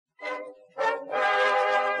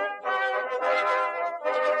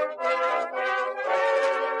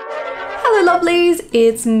Hello lovelies,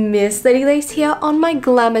 it's Miss Lady Lace here on my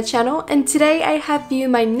glamour channel, and today I have for you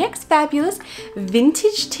my next fabulous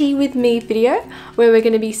vintage tea with me video where we're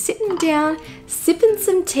going to be sitting down, sipping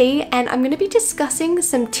some tea, and I'm going to be discussing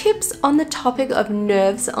some tips on the topic of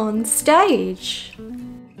nerves on stage.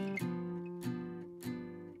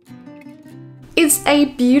 It's a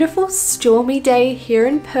beautiful stormy day here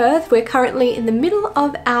in Perth. We're currently in the middle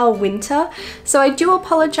of our winter, so I do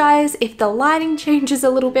apologise if the lighting changes a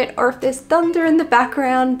little bit or if there's thunder in the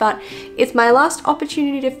background, but it's my last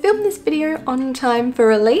opportunity to film this video on time for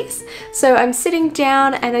release. So I'm sitting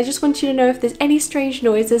down and I just want you to know if there's any strange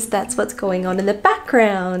noises, that's what's going on in the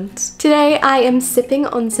background. Today I am sipping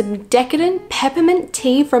on some decadent peppermint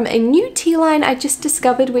tea from a new tea line I just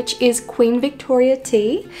discovered, which is Queen Victoria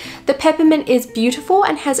tea. The peppermint is beautiful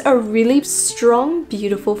and has a really strong,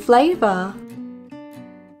 beautiful flavour.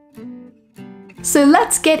 So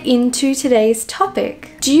let's get into today's topic.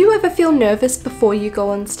 Do you ever feel nervous before you go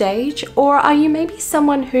on stage? Or are you maybe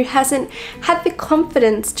someone who hasn't had the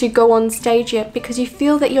confidence to go on stage yet because you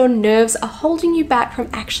feel that your nerves are holding you back from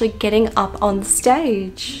actually getting up on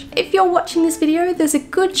stage? If you're watching this video, there's a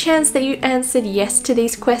good chance that you answered yes to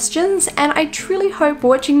these questions, and I truly hope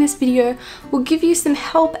watching this video will give you some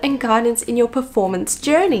help and guidance in your performance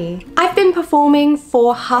journey. I've been performing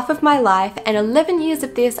for half of my life, and 11 years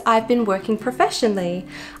of this I've been working professionally.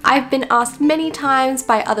 I've been asked many times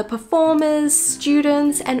by other performers,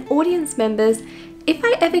 students, and audience members if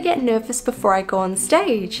I ever get nervous before I go on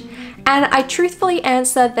stage. And I truthfully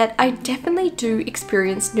answer that I definitely do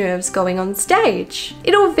experience nerves going on stage.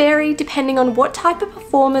 It'll vary depending on what type of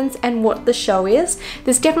performance and what the show is.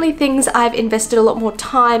 There's definitely things I've invested a lot more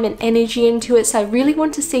time and energy into it, so I really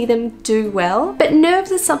want to see them do well. But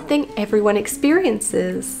nerves is something everyone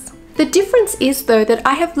experiences. The difference is though that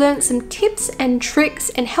I have learned some tips and tricks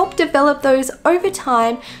and helped develop those over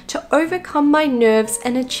time to overcome my nerves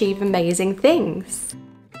and achieve amazing things.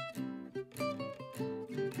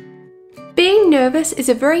 Being nervous is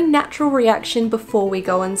a very natural reaction before we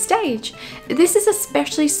go on stage. This is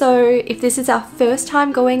especially so if this is our first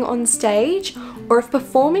time going on stage, or if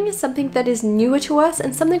performing is something that is newer to us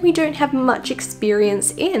and something we don't have much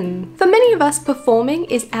experience in. For many of us, performing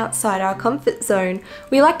is outside our comfort zone.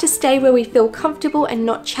 We like to stay where we feel comfortable and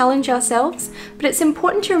not challenge ourselves, but it's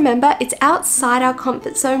important to remember it's outside our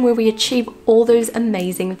comfort zone where we achieve all those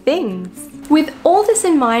amazing things. With all this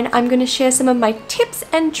in mind, I'm going to share some of my tips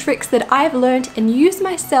and tricks that I've learned and used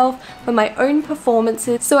myself for my own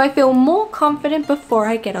performances so I feel more confident before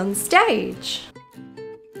I get on stage.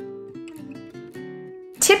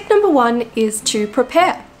 Tip number one is to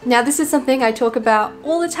prepare. Now this is something I talk about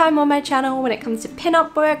all the time on my channel when it comes to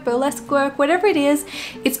pin-up work, burlesque work, whatever it is.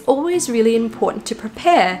 It's always really important to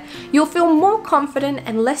prepare. You'll feel more confident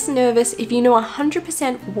and less nervous if you know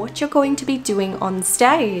 100% what you're going to be doing on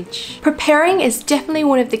stage. Preparing is definitely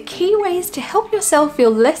one of the key ways to help yourself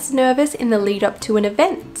feel less nervous in the lead up to an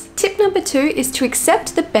event. Tip number two is to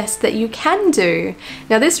accept the best that you can do.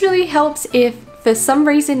 Now this really helps if for some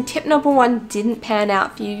reason tip number one didn't pan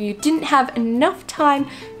out for you, you didn't have enough time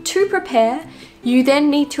to prepare, you then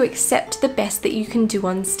need to accept the best that you can do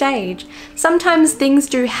on stage. Sometimes things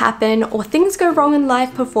do happen or things go wrong in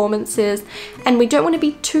live performances, and we don't want to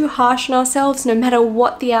be too harsh on ourselves no matter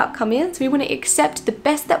what the outcome is. We want to accept the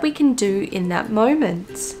best that we can do in that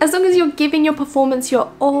moment. As long as you're giving your performance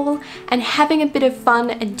your all and having a bit of fun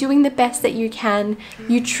and doing the best that you can,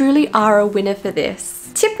 you truly are a winner for this.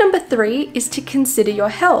 Tip number three is to consider your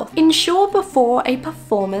health. Ensure before a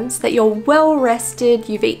performance that you're well rested,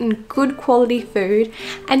 you've eaten good quality food,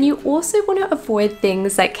 and you also want to avoid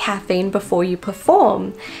things like caffeine before you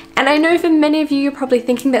perform. And I know for many of you, you're probably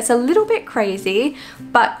thinking that's a little bit crazy,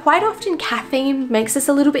 but quite often caffeine makes us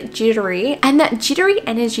a little bit jittery, and that jittery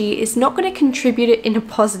energy is not going to contribute it in a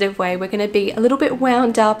positive way. We're going to be a little bit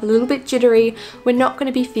wound up, a little bit jittery. We're not going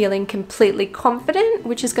to be feeling completely confident,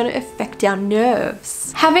 which is going to affect our nerves.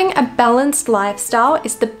 Having a balanced lifestyle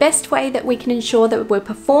is the best way that we can ensure that we're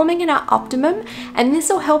performing in our optimum, and this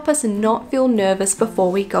will help us not feel nervous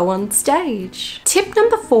before we go on stage. Tip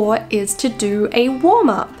number four is to do a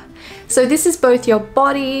warm-up. So this is both your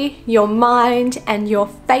body, your mind, and your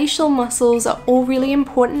facial muscles are all really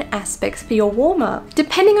important aspects for your warm-up.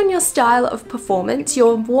 Depending on your style of performance,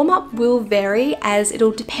 your warm-up will vary as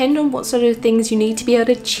it'll depend on what sort of things you need to be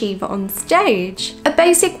able to achieve on stage. A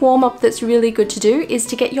basic warm-up that's really good to do is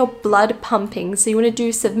to get your blood pumping. So you want to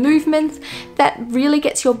do some movements that really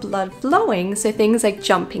gets your blood flowing. So things like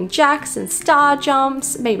jumping jacks and star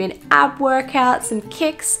jumps, maybe an ab workout, some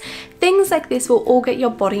kicks, Things like this will all get your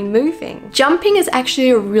body moving. Jumping is actually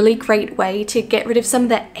a really great way to get rid of some of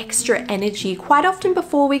that extra energy. Quite often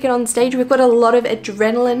before we get on stage, we've got a lot of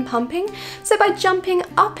adrenaline pumping. So by jumping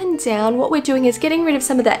up and down, what we're doing is getting rid of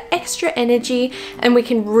some of that extra energy, and we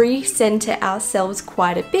can recenter ourselves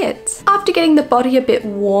quite a bit. After getting the body a bit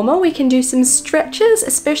warmer, we can do some stretches,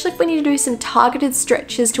 especially if we need to do some targeted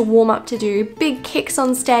stretches to warm up to do big kicks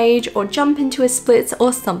on stage or jump into a splits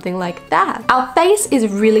or something like that. Our face is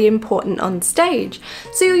really important on stage,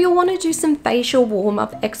 so you'll want to do some facial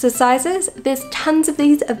warm-up exercises. There's tons of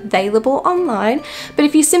these available online, but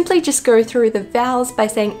if you simply just go through the vowels by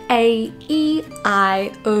saying A, E,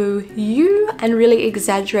 I, O, U and really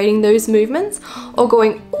exaggerating those movements, or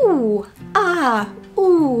going ooh, ah,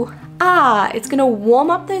 it's going to warm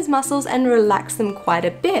up those muscles and relax them quite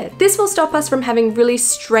a bit. This will stop us from having really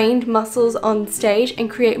strained muscles on stage and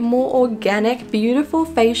create more organic, beautiful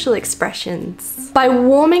facial expressions. By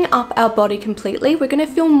warming up our body completely, we're going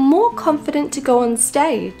to feel more confident to go on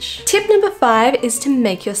stage. Tip number 5 is to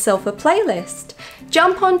make yourself a playlist.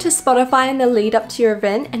 Jump onto Spotify in the lead up to your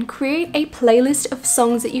event and create a playlist of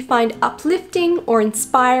songs that you find uplifting or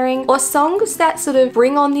inspiring, or songs that sort of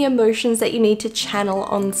bring on the emotions that you need to channel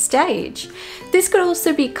on stage. This could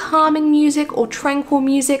also be calming music or tranquil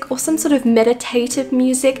music or some sort of meditative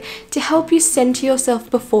music to help you center yourself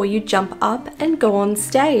before you jump up and go on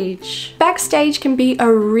stage. Backstage can be a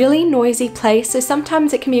really noisy place, so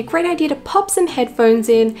sometimes it can be a great idea to pop some headphones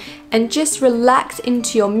in and just relax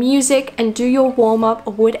into your music and do your warm-up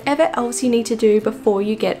or whatever else you need to do before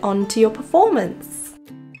you get on to your performance.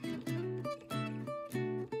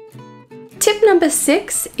 Tip number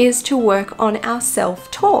 6 is to work on our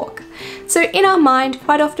self-talk. So in our mind,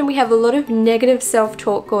 quite often we have a lot of negative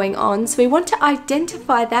self-talk going on, so we want to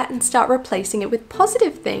identify that and start replacing it with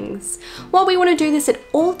positive things. While we want to do this at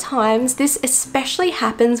all times, this especially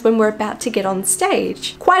happens when we're about to get on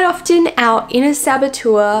stage. Quite often our inner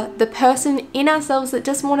saboteur, the person in ourselves that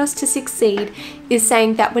doesn't want us to succeed, is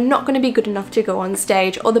saying that we're not going to be good enough to go on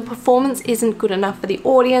stage, or the performance isn't good enough for the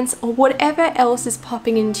audience, or whatever else is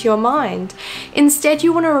popping into your mind. Instead,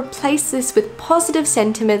 you want to replace this with positive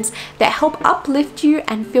sentiments that help uplift you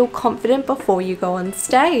and feel confident before you go on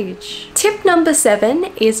stage. Tip number 7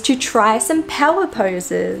 is to try some power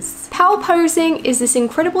poses. Power posing is this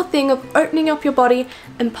incredible thing of opening up your body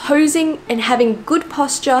and posing and having good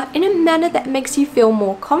posture in a manner that makes you feel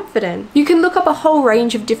more confident. You can look up a whole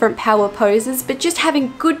range of different power poses, but just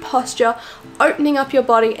having good posture, opening up your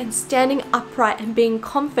body and standing upright and being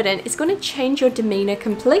confident is going to change your demeanor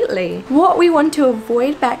completely. What we want to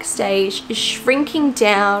avoid backstage is shrinking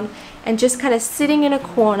down and just kind of sitting in a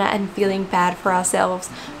corner and feeling bad for ourselves.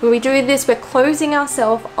 When we do this, we're closing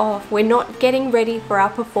ourselves off, we're not getting ready for our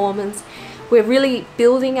performance, we're really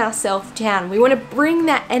building ourselves down. We want to bring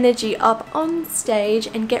that energy up on stage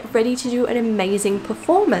and get ready to do an amazing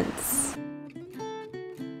performance.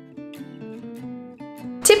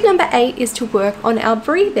 Tip number 8 is to work on our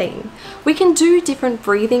breathing. We can do different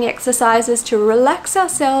breathing exercises to relax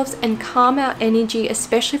ourselves and calm our energy,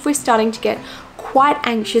 especially if we're starting to get quite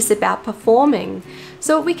anxious about performing.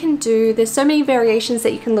 So what we can do, there's so many variations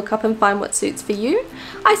that you can look up and find what suits for you.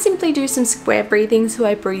 I simply do some square breathing, so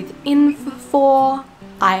I breathe in for 4,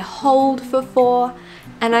 I hold for 4,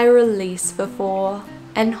 and I release for 4,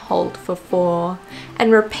 and hold for 4,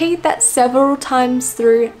 and repeat that several times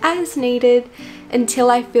through as needed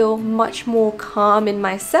until I feel much more calm in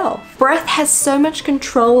myself. Breath has so much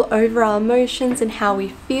control over our emotions and how we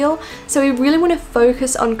feel, so we really want to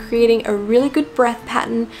focus on creating a really good breath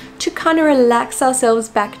pattern to kind of relax ourselves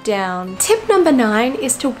back down. Tip number 9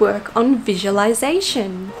 is to work on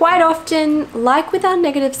visualization. Quite often, like with our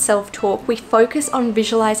negative self-talk, we focus on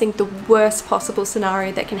visualizing the worst possible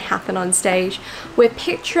scenario that can happen on stage. We're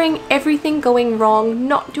picturing everything going wrong,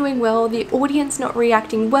 not doing well, the audience not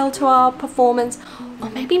reacting well to our performance, or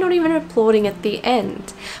maybe not even applauding at the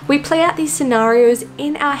end. We play out these scenarios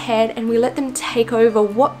in our head and we let them take over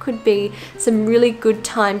what could be some really good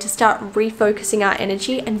time to start refocusing our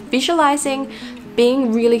energy and visualizing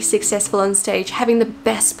being really successful on stage, having the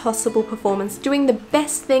best possible performance, doing the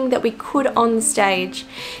best thing that we could on stage.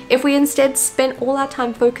 If we instead spent all our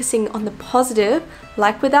time focusing on the positive,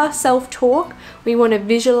 like with our self-talk, we want to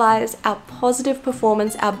visualize our positive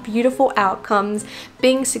performance, our beautiful outcomes,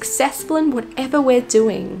 being successful in whatever we're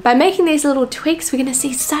doing. By making these little tweaks, we're going to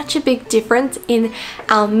see such a big difference in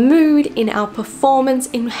our mood, in our performance,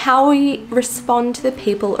 in how we respond to the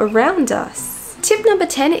people around us. Tip number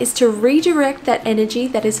 10 is to redirect that energy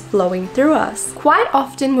that is flowing through us. Quite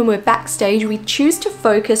often when we're backstage, we choose to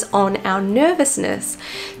focus on our nervousness.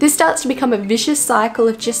 This starts to become a vicious cycle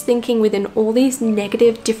of just thinking within all these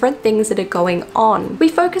negative different things that are going on. We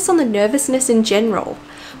focus on the nervousness in general.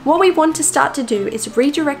 What we want to start to do is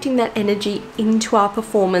redirecting that energy into our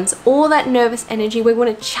performance. All that nervous energy, we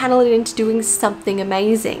want to channel it into doing something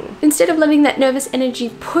amazing. Instead of letting that nervous energy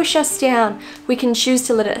push us down, we can choose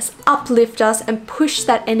to let it uplift us and push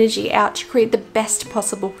that energy out to create the best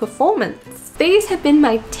possible performance. These have been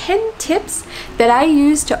my 10 tips that I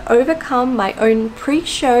use to overcome my own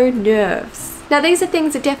pre-show nerves. Now these are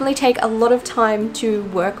things that definitely take a lot of time to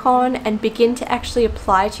work on and begin to actually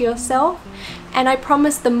apply to yourself. And I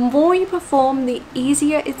promise the more you perform, the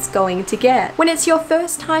easier it's going to get. When it's your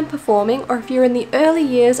first time performing, or if you're in the early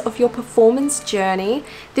years of your performance journey,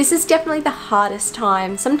 this is definitely the hardest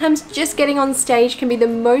time. Sometimes just getting on stage can be the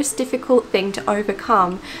most difficult thing to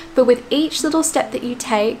overcome, but with each little step that you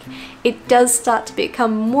take, it does start to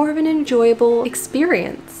become more of an enjoyable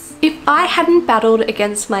experience. If I hadn't battled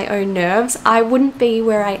against my own nerves, I wouldn't be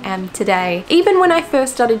where I am today. Even when I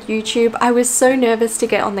first started YouTube, I was so nervous to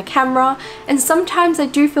get on the camera, and sometimes I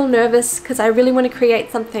do feel nervous because I really want to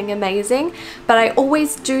create something amazing, but I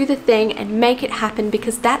always do the thing and make it happen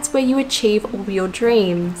because that's where you achieve all your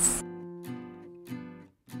dreams.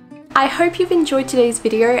 I hope you've enjoyed today's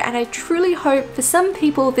video, and I truly hope for some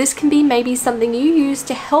people this can be maybe something you use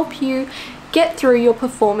to help you get through your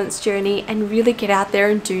performance journey and really get out there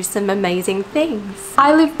and do some amazing things.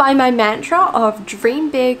 I live by my mantra of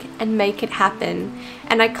dream big and make it happen,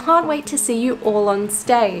 and I can't wait to see you all on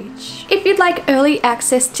stage. If you'd like early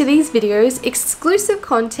access to these videos, exclusive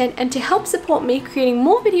content, and to help support me creating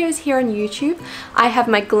more videos here on YouTube, I have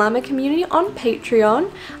my Glamour community on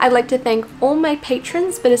Patreon. I'd like to thank all my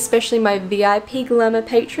patrons, but especially my VIP Glamour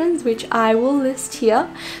patrons, which I will list here.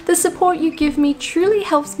 The support you give me truly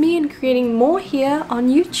helps me in creating more here on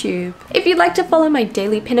YouTube. If you'd like to follow my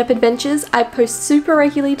daily pinup adventures, I post super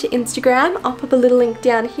regularly to Instagram. I'll pop a little link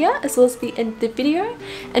down here as well as the end of the video.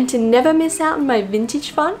 And to never miss out on my vintage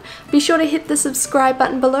fun, be sure to hit the subscribe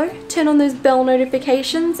button below, turn on those bell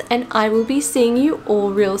notifications, and I will be seeing you all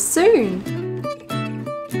real soon.